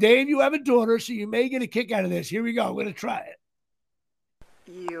try it. And Dave, you have a daughter, so you may get a kick out of this. Here we go. I'm going to try it.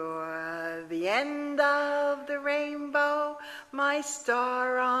 You're the end of the rainbow, my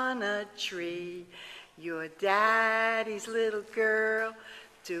star on a tree. You're daddy's little girl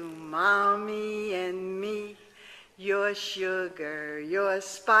to mommy and me. You're sugar, you're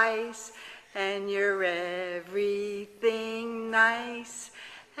spice, and you're everything nice.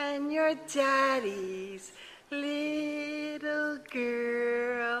 And you're daddy's little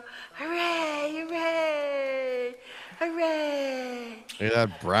girl. Hooray, hooray, hooray. Look at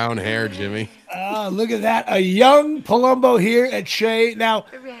that brown hair, Jimmy. Look at that. A young Palumbo here at Shea. Now,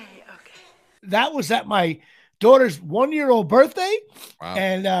 hooray. That was at my daughter's 1-year-old birthday. Wow.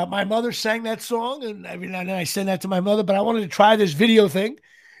 And my mother sang that song, and every now and then I send that to my mother, but I wanted to try this video thing.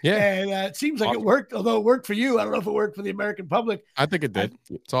 Yeah. And it seems like it worked, although it worked for you. I don't know if it worked for the American public. I think it did.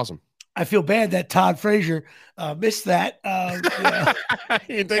 It's awesome. I feel bad that Todd Frazier missed that. And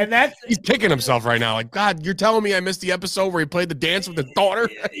he's kicking himself right now. Like, God, you're telling me I missed the episode where he played the dance with his daughter?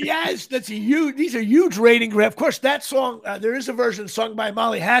 Yes, these are huge rating grab. Of course, that song, there is a version sung by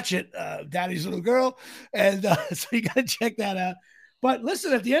Molly Hatchet, Daddy's Little Girl. And so you got to check that out. But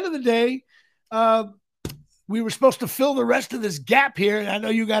listen, at the end of the day, we were supposed to fill the rest of this gap here. And I know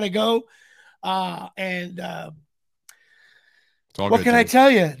you got to go. What can I tell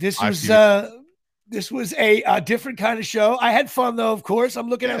you? This was a different kind of show. I had fun, though, of course. I'm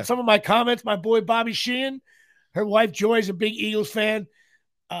looking at some of my comments. My boy Bobby Sheehan, her wife Joy's a big Eagles fan.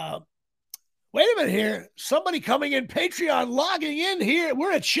 Wait a minute here. Somebody coming in, Patreon, logging in here.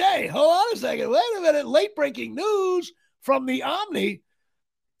 We're at Shea. Hold on a second. Wait a minute. Late breaking news from the Omni.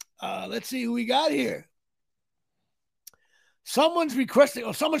 Let's see who we got here. Someone's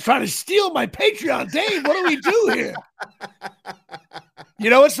requesting, someone's trying to steal my Patreon. Dave, what do we do here? You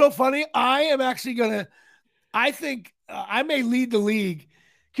know what's so funny? I am actually I think I may lead the league.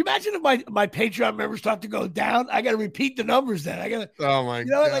 Can you imagine if my Patreon members start to go down? I got to repeat the numbers then. Oh my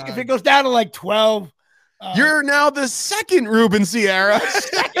God. Like if it goes down to like 12. You're now the second Ruben Sierra.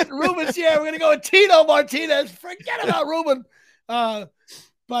 We're going to go with Tito Martinez. Forget about Ruben. And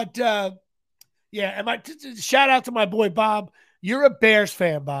shout out to my boy Bob. You're a Bears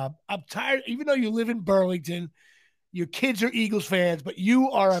fan, Bob. I'm tired, even though you live in Burlington, your kids are Eagles fans, but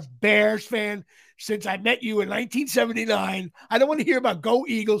you are a Bears fan since I met you in 1979. I don't want to hear about go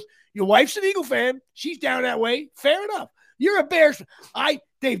Eagles. Your wife's an Eagle fan. She's down that way. Fair enough. You're a Bears fan.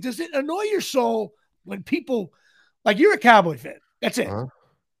 Dave, does it annoy your soul when people, like you're a Cowboy fan? That's it. Uh-huh.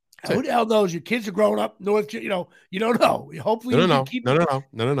 Who the hell knows? Your kids are growing up north. You don't know. Hopefully, no.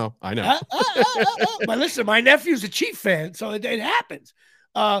 I know. But listen, my nephew's a Chief fan, so it happens.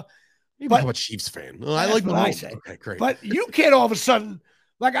 I'm a Chiefs fan. Well, I like what I say. Okay, great. But you can't all of a sudden,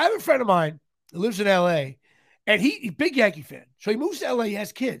 like I have a friend of mine who lives in L.A. and he's a big Yankee fan. So he moves to L.A. He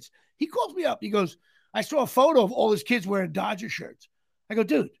has kids. He calls me up. He goes, "I saw a photo of all his kids wearing Dodger shirts." I go,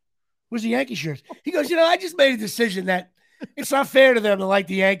 "Dude, where's the Yankee shirts?" He goes, "I just made a decision that it's not fair to them to like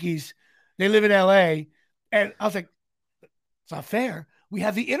the Yankees. They live in L.A." And I was like, "It's not fair. We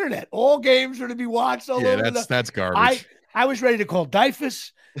have the internet. All games are to be watched." That's garbage. I was ready to call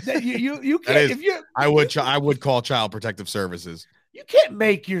DIFUS. You can't. I would call Child Protective Services. You can't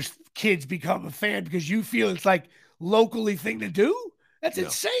make your kids become a fan because you feel it's like locally thing to do. That's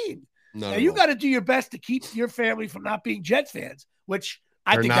insane. Now you got to do your best to keep your family from not being Jets fans, which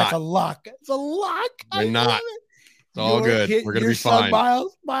I think that's a lock. It's a lock. They're not. It's all good. We're going to be fine.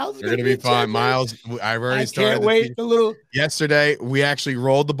 Miles We're going to be fine. Miles, I've already started. Can't wait. Yesterday, we actually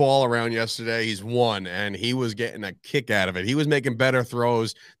rolled the ball around yesterday. He's won, and he was getting a kick out of it. He was making better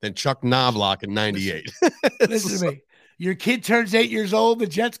throws than Chuck Knobloch in 98. Listen to me. Your kid turns 8 years old. The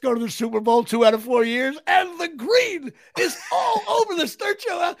Jets go to the Super Bowl 2 out of 4 years, and the green is all over the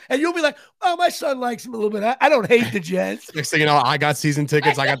Sturcho. And you'll be like, "Oh, my son likes him a little bit. I don't hate the Jets." Next thing you know, I got season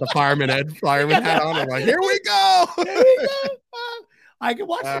tickets. I got the fireman hat on. I'm like, here we go. I can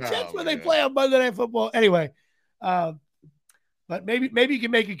watch the Jets when they play on Monday Night Football. Anyway, but maybe you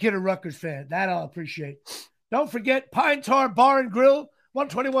can make your kid a Rutgers fan. That I'll appreciate. Don't forget Pine Tar Bar and Grill,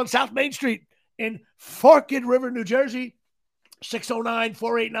 121 South Main Street in Forked River, New Jersey,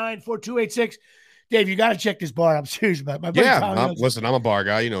 609-489-4286. Dave, you got to check this bar. I'm serious about it. My buddy Tommy listen, I'm a bar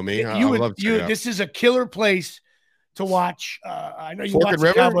guy. You know me. This is a killer place to watch. I know you watch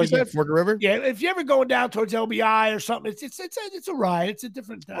River. Cowboys. Forked River. Yeah, if you're ever going down towards LBI or something, it's a ride. It's a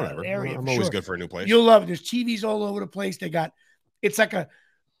different area. I'm always good for a new place. You'll love it. There's TVs all over the place. It's like a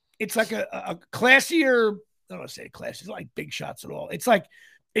classier. I don't want to say classy. It's not like Big Shots at all.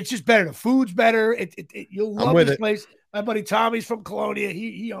 It's just better. The food's better. You'll love this place. My buddy Tommy's from Colonia.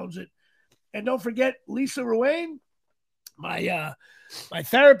 He owns it. And don't forget Lisa Ruane, my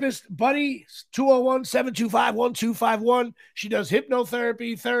therapist buddy, 201-725-1251. She does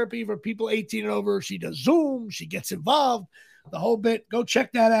hypnotherapy, therapy for people 18 and over. She does Zoom. She gets involved, the whole bit. Go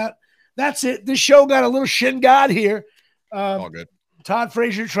check that out. That's it. This show got a little shin god here. All good. Todd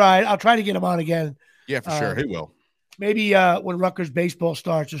Frazier tried. I'll try to get him on again. Yeah, for sure. He will. Maybe when Rutgers baseball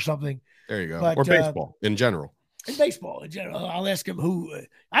starts or something. There you go. Or baseball in general. In baseball in general. I'll ask him who.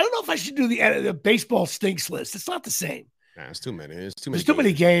 I don't know if I should do the baseball stinks list. It's not the same. Nah, it's too many. There's too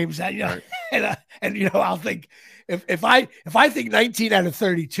many games. Right. And I'll think if I think 19 out of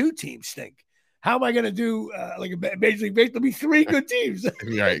 32 teams stink, how am I going to do like a Major League Baseball? There'll be 3 good teams.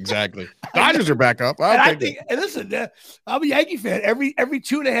 Right, exactly. Dodgers are back up. And listen, I'm a Yankee fan. Every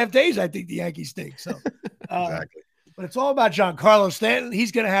 2.5 days, I think the Yankees stink. So exactly. But it's all about Giancarlo Stanton.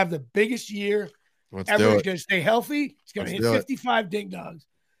 He's going to have the biggest year ever. He's going to stay healthy. He's going to hit 55 ding-dongs.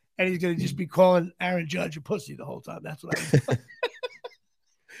 And he's going to just be calling Aaron Judge a pussy the whole time. That's what I do.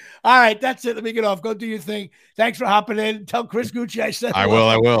 All right, that's it. Let me get off. Go do your thing. Thanks for hopping in. Tell Chris Gucci I said hello.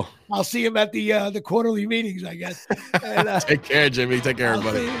 I will. I'll see him at the quarterly meetings, I guess. And, take care, Jimmy. Take care,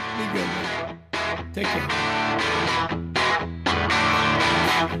 everybody. Be good, man. Take care.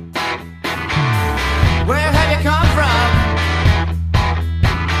 Well,